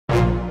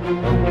It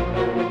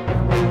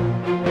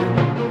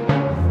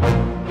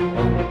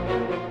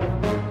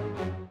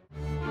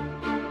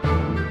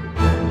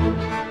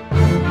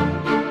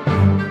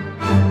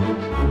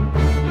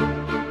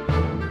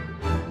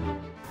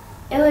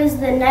was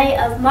the night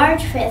of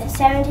March 5th,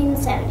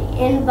 1770,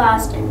 in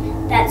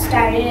Boston, that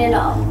started it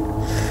all.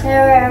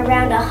 There were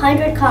around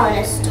 100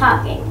 colonists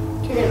talking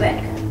to the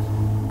redcoats.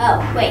 Oh,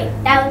 wait,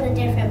 that was a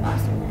different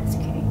Boston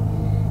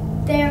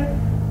massacre.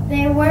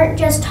 They weren't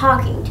just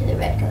talking to the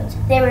redcoats.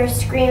 They were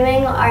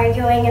screaming,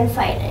 arguing, and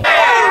fighting. Get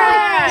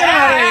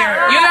out of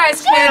here! You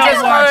guys can't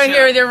just come in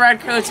here with your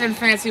redcoats and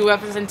fancy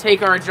weapons and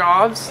take our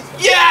jobs.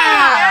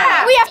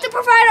 Yeah! We have to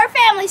provide our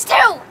families,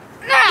 too!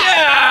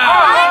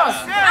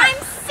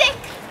 I'm sick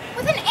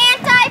with an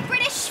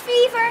anti-British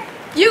fever.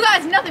 You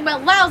guys nothing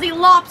but lousy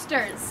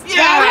lobsters.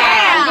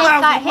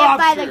 Got hit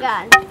by the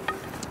gun.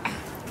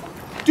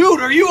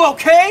 Dude, are you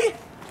okay?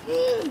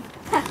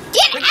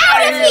 Get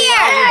out of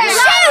here!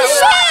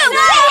 Shoot!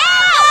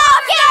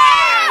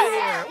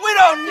 We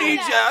don't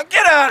need you.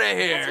 Get out of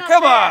here.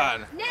 Come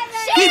on.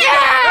 Get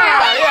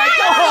out! Yeah,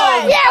 go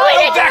home. Yeah, we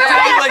need to back to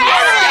England, you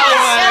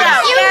scallywag.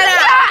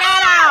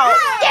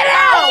 Get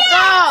out!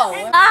 Go!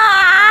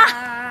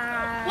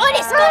 What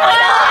is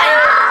going on?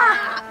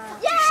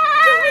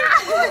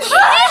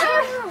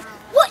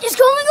 What is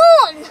going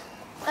on?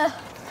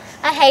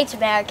 I hate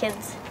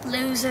Americans.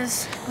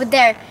 Losers. With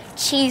their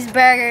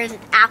cheeseburgers and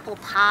apple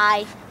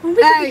pie. We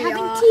could be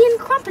having tea and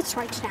crumpets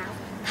right now.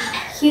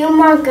 Hugh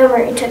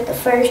Montgomery took the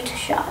first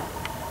shot.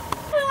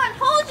 Everyone,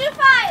 hold your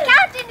fire!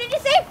 Captain, did you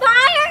say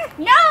fire?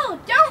 No,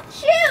 don't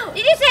shoot!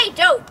 Did you say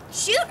don't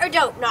shoot or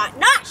don't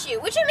not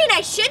shoot? Which would mean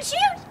I should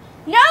shoot?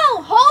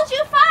 No, hold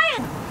your fire!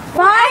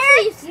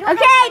 Fire?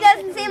 Okay,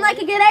 doesn't seem like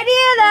a good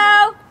idea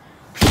though.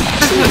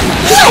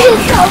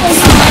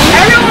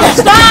 Everyone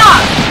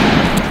stop!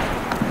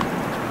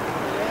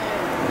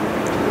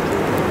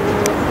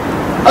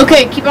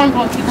 Okay, keep on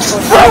going, keep on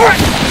going.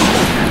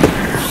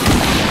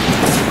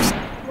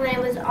 When it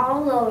was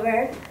all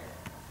over,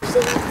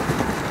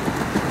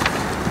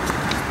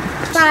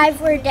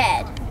 5 were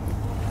dead.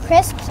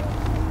 Chris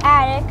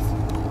Attucks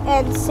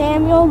and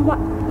Samuel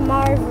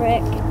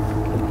Marvick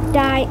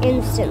died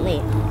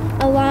instantly,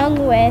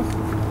 along with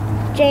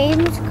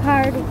James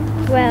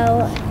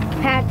Cardwell,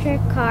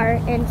 Patrick Carr,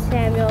 and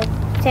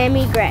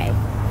Sammy Gray.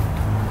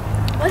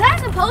 Was I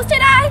supposed to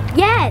die?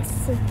 Yes.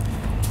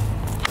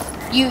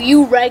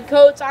 You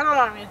redcoats, I don't know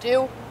what I'm gonna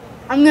do.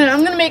 I'm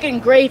gonna make an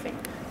engraving.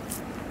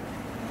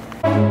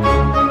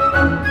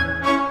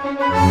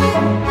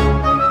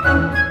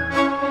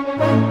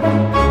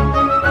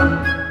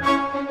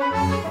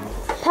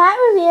 Pat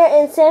Revere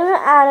and Samuel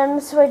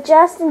Adams were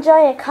just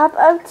enjoying a cup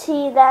of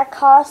tea that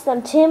cost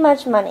them too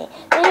much money.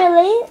 They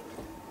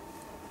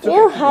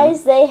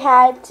realized they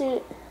had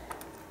to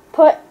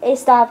put a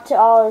stop to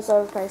all this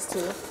overpriced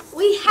tea.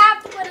 We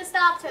have to put a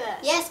stop to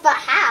this. Yes, but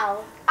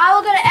how? I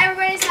will go to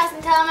everybody's house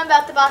and tell them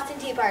about the Boston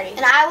Tea Party.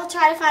 And I will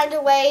try to find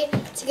a way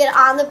to get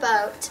on the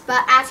boat,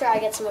 but after I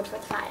get some wood for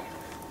the fire.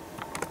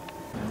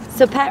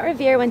 So Pat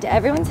Revere went to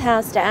everyone's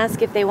house to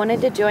ask if they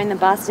wanted to join the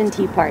Boston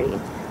Tea Party.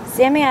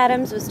 Sammy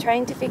Adams was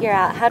trying to figure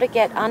out how to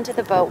get onto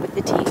the boat with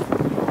the tea.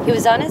 He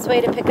was on his way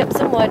to pick up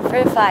some wood for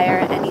a fire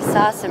and he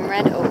saw some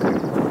red ochre.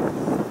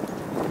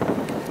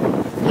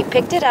 He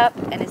picked it up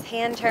and his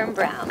hand turned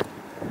brown.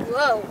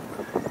 Whoa.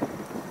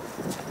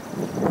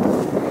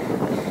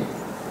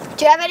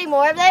 Do you have any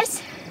more of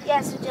this?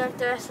 Yes, would you like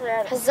the rest of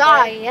that?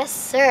 Huzzah, yes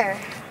sir.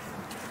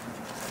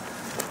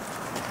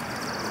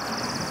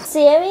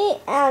 Sammy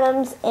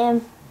Adams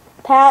and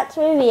Pat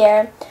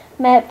Revere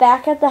met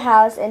back at the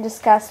house and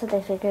discussed what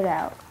they figured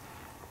out.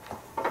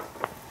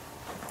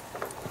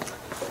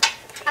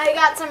 I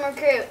got some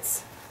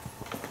recruits.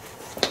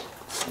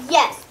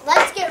 Yes,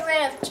 let's get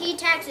rid of tea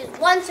taxes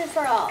once and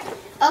for all.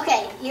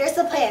 Okay, here's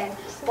the plan.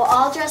 We'll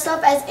all dress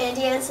up as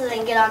Indians and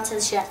then get onto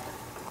the ship.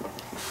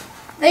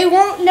 They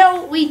won't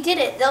know we did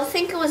it. They'll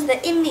think it was the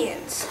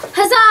Indians.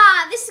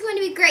 Huzzah! This is going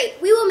to be great.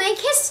 We will make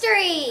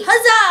history.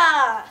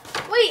 Huzzah!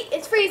 Wait,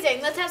 it's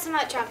freezing. Let's have some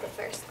hot chocolate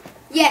first.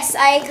 Yes,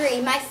 I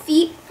agree. My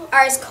feet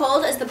are as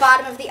cold as the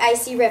bottom of the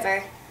icy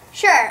river.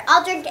 Sure,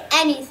 I'll drink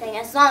anything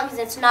as long as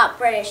it's not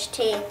British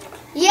tea.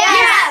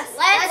 Yes!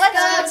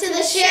 Let's go to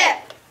the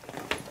ship.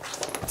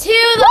 To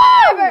the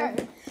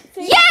harbor!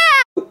 Yeah!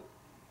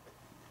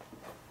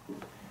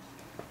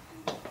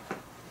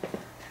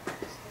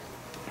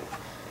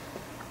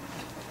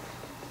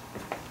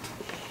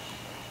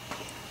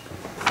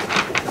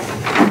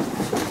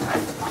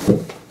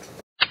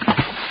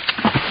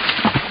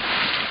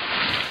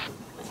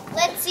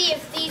 Let's see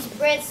if these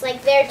Brits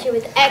like their tea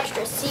with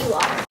extra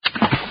seawater.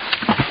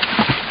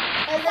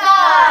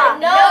 Huzzah!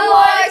 No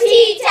more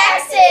tea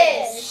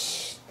taxes!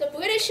 Shh, the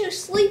British are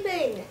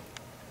sleeping.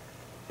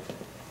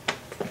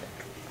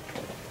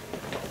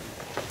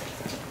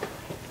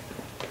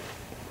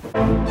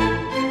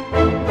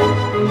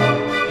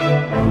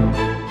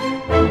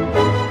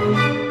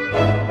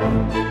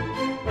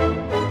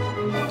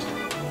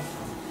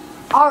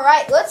 All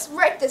right, let's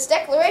write this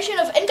Declaration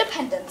of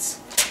Independence.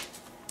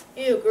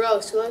 Ew. Ew,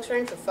 gross. Who likes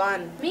running for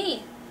fun?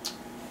 Me.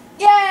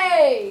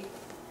 Yay!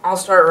 I'll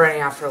start running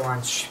after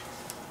lunch.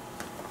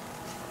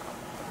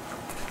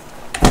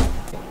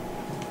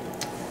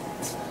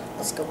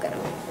 Let's go get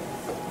him.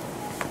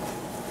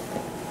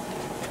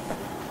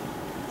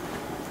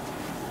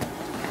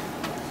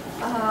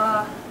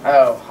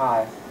 Oh,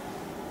 hi.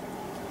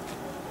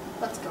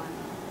 Let's go.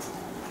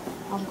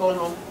 I'm going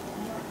home.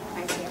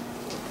 Thank you.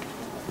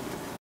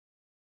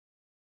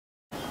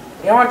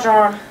 You know what,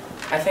 John?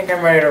 I think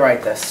I'm ready to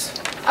write this.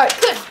 Alright,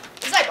 good.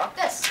 Because I brought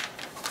this.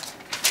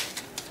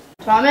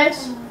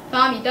 Thomas?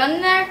 Tom, you done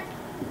in there?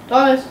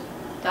 Thomas?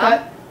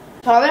 Tom?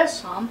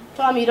 Thomas? Tom?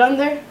 Tom, you done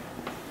there?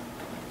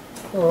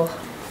 Oh.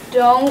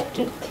 Don't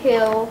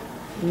kill.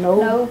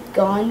 No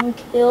gun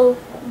kill.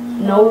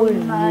 No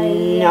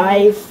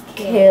knife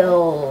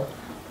kill.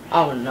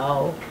 Oh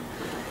no.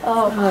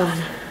 Oh.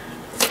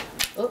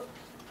 God.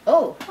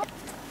 Oh.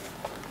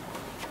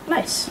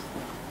 Nice.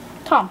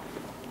 Tom.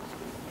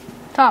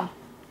 Tom.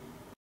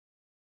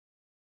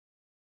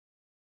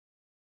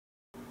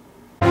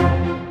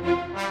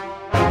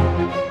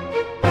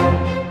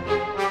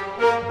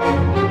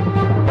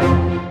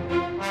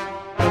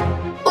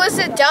 It was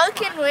a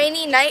dark and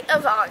rainy night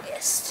of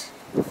August.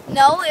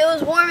 No, it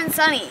was warm and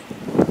sunny.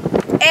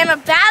 And a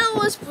battle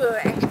was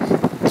brewing.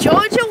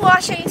 Georgia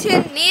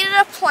Washington needed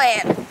a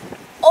plan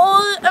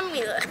or a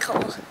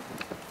miracle.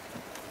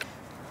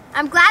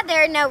 I'm glad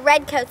there are no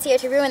redcoats here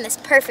to ruin this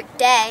perfect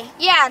day.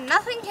 Yeah,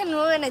 nothing can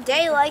ruin a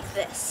day like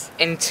this.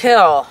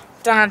 Until...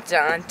 Dun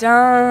dun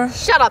dun.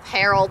 Shut up,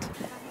 Harold.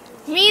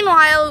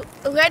 Meanwhile,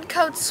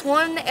 redcoats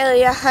swarmed the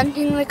area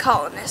hunting the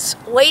colonists,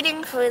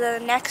 waiting for their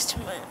next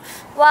move.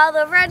 While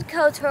the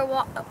redcoats were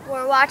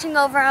watching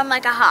over them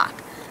like a hawk,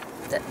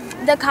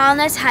 the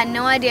colonists had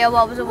no idea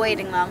what was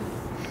awaiting them.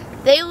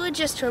 They were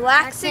just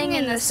relaxing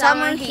in the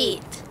summer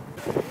heat.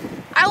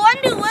 I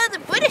wonder where the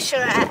British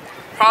are at.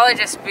 Probably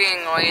just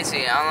being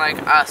lazy.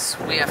 Unlike us,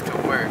 we have to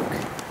work.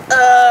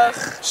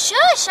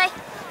 Shush!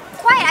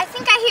 Quiet, I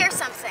think I hear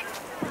something.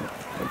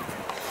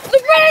 The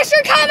British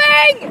are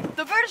coming!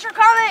 The British are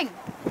coming!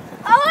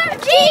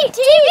 OMG!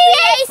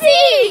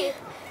 TVAC!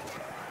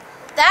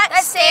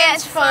 That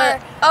stands for,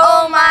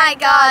 oh my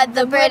God,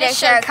 the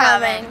British are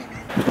coming.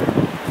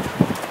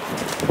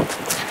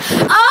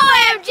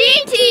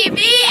 OMG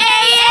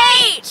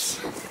TBAH!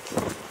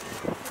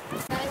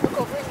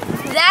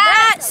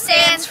 That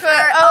stands for,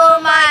 oh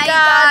my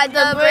God,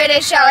 the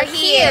British are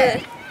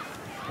here.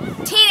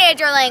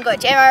 Teenager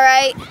language, am I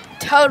right?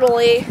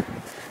 Totally.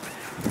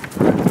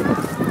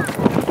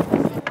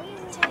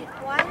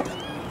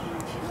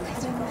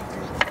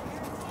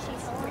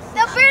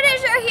 The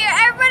British are here!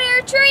 Everybody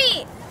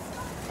retreat!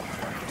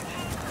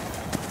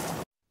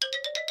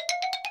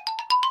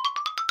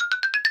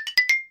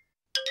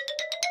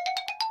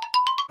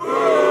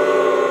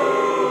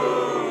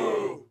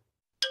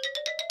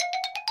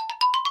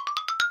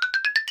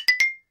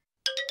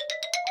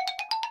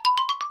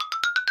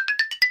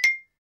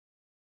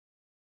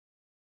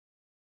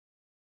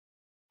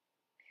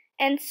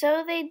 And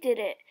so they did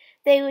it.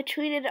 They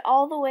retreated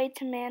all the way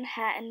to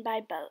Manhattan by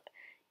boat.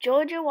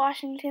 Georgia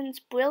Washington's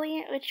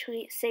brilliant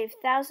retreat saved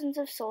thousands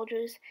of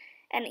soldiers,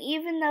 and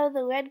even though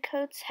the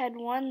redcoats had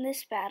won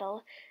this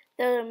battle,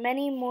 there were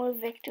many more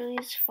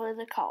victories for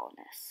the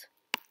colonists.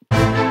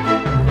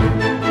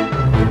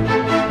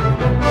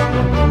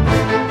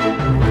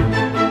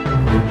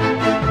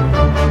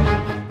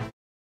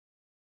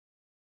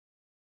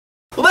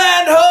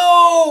 Land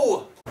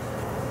ho!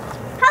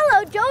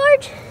 Hello,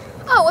 George!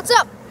 Oh, what's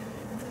up?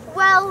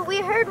 Well,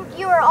 we heard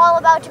you were all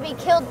about to be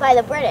killed by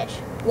the British.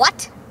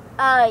 What?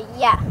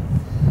 Yeah.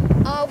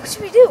 What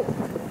should we do?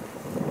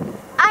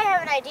 I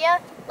have an idea.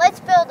 Let's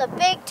build a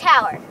big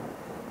tower.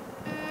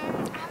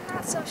 I'm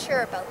not so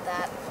sure about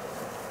that.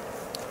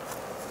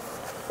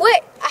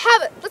 Wait, I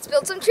have it. Let's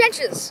build some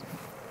trenches.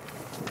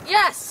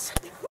 Yes!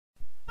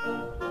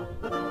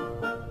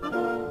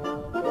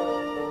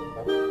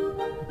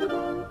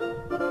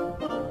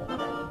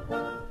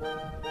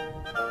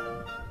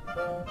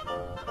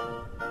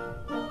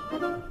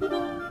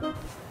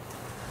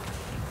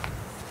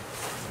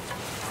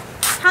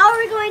 How are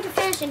we going to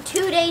finish in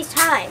 2 days'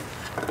 time?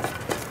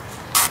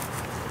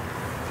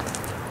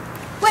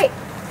 Wait,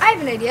 I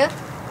have an idea.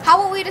 How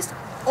about we just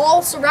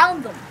all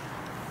surround them?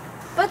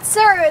 But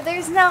sir,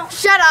 there's no...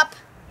 Shut up!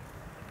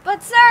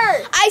 But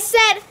sir! I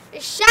said,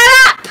 shut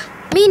up!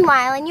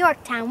 Meanwhile, in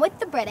Yorktown with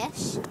the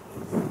British.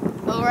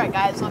 Alright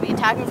guys, we'll be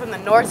attacking from the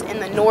north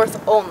and the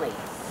north only.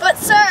 But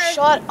sir!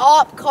 Shut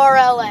up, Car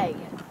LA.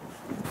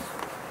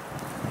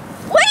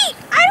 Wait!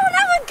 I don't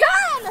have a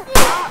gun!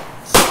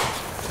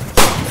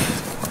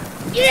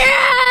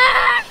 Yeah!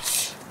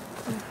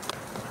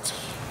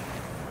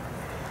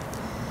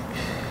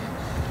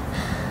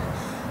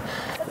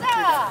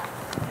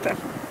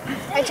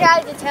 I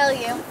tried to tell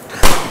you.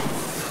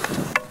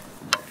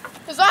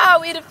 Huzzah,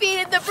 we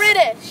defeated the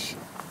British!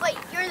 Wait,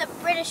 you're the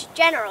British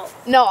general.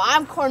 No,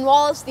 I'm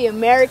Cornwallis, the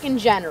American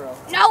general.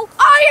 No,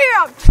 I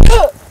am!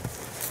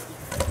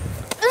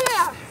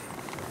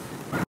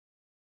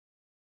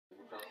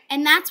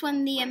 And that's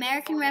when the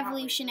American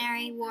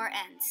Revolutionary War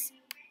ends.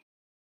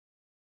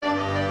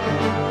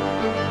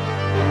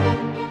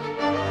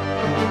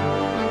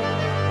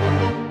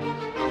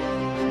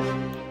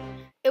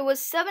 It was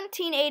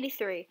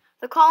 1783.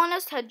 The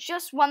colonists had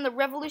just won the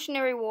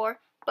Revolutionary War,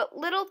 but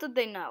little did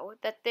they know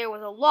that there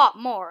was a lot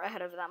more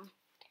ahead of them.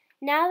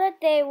 Now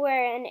that they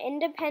were an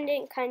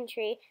independent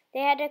country, they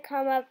had to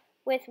come up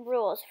with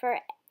rules for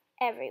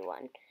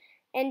everyone,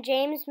 and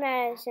James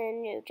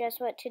Madison knew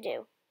just what to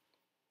do.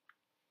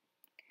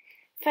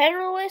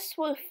 Federalists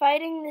were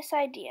fighting this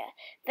idea.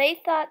 They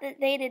thought that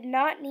they did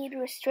not need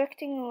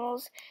restricting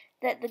rules,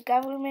 that the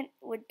government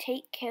would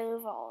take care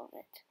of all of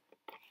it.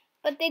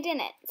 But they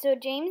didn't, so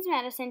James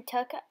Madison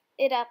took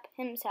it up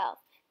himself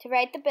to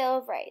write the Bill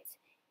of Rights.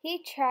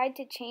 He tried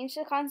to change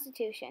the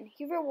Constitution.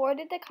 He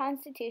reworded the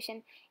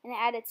Constitution and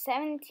added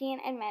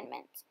 17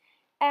 amendments.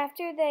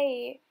 After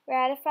they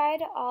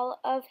ratified all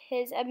of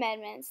his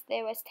amendments,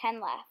 there was 10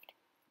 left.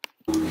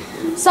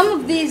 Some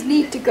of these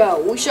need to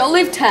go. We shall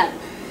leave 10.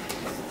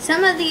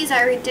 Some of these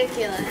are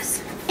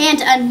ridiculous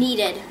and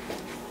unneeded.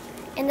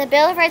 And the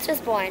Bill of Rights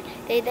was born.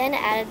 They then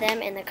added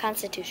them in the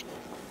Constitution.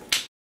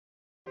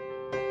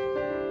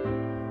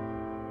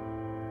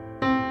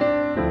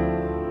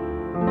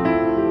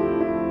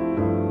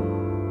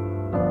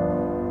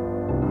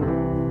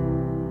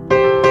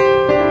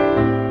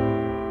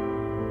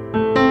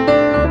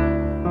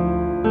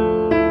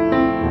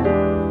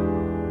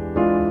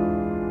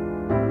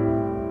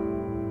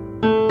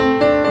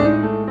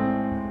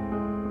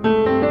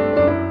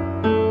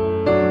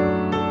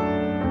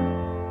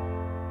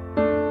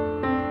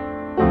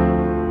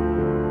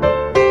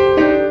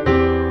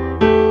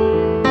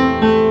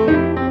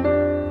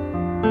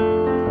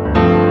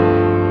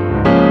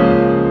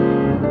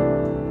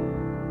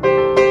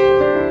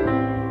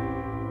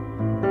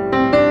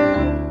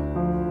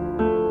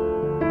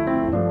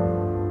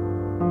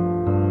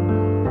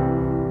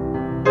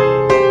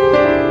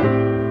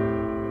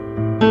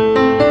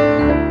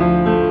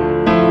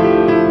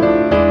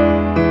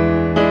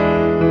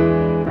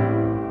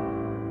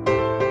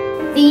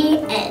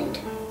 The end.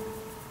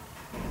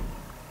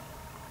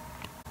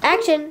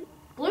 Action.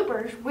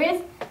 Bloopers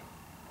with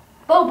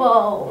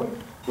Bobo.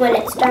 When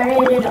it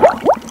started it all.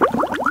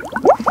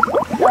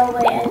 Oh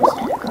wait,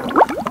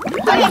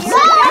 I just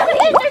had to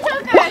go.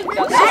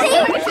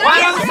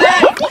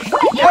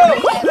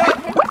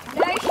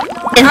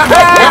 I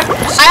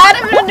had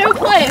him in a new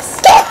place.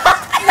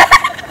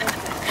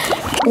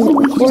 We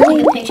could just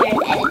take a picture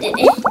and edit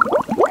it.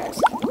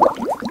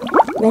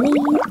 Ready?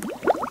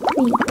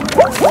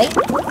 Wait.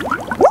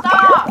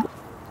 Stop.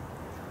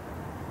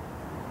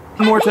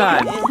 One more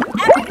time.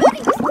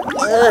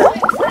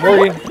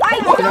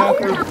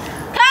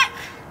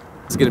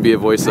 It's gonna be a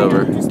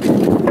voiceover.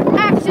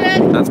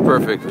 Action. That's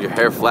perfect. Your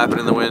hair flapping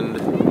in the wind.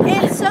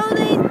 And so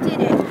they did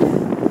it.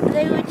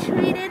 They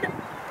retreated.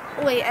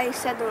 Wait, I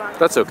said the wrong.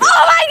 That's okay.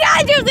 Oh my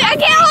God, Juicy, I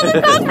can't hold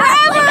this phone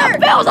forever.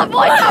 Bill's a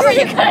voiceover.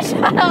 You gotta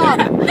shut up.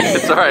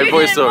 It's alright, You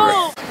didn't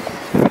voiceover. move.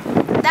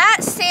 That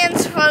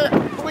stands for.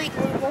 Wait,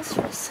 what's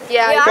supposed to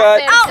Yeah.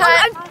 Cut.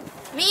 Cut.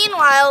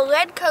 Meanwhile,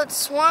 redcoats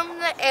swarmed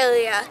the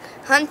area,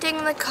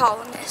 hunting the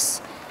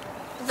colonists,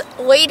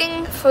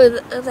 waiting for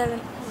their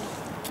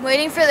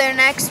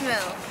next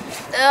move.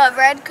 The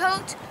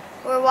redcoats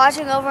were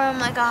watching over them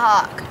like a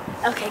hawk.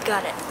 Okay,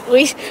 got it.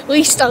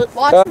 We start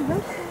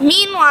watching.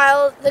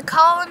 Meanwhile, the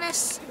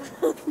colonists.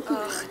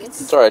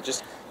 It's alright,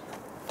 just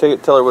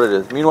tell her what it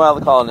is. Meanwhile,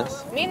 the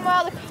colonists.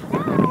 Meanwhile,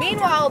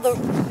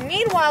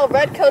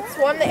 redcoats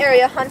swarm the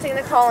area, hunting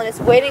the colonists,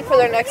 waiting for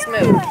their next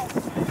move.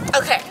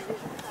 Okay.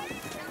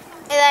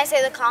 And then I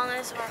say the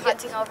colonists were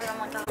hunting over them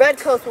like a hawk.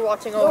 Redcoats were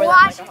watching over them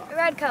like a hawk.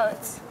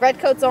 Redcoats.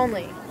 Redcoats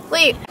only.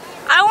 Wait,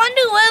 I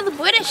wonder where the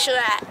British are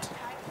at.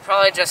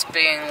 Probably just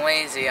being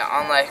lazy,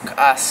 unlike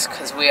us,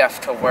 because we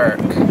have to work.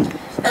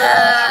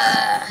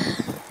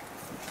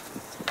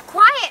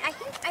 Quiet. I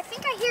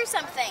think I hear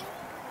something.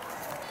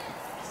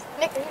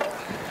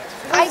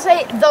 I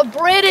say the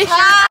British.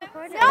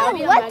 No,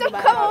 let them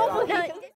come over.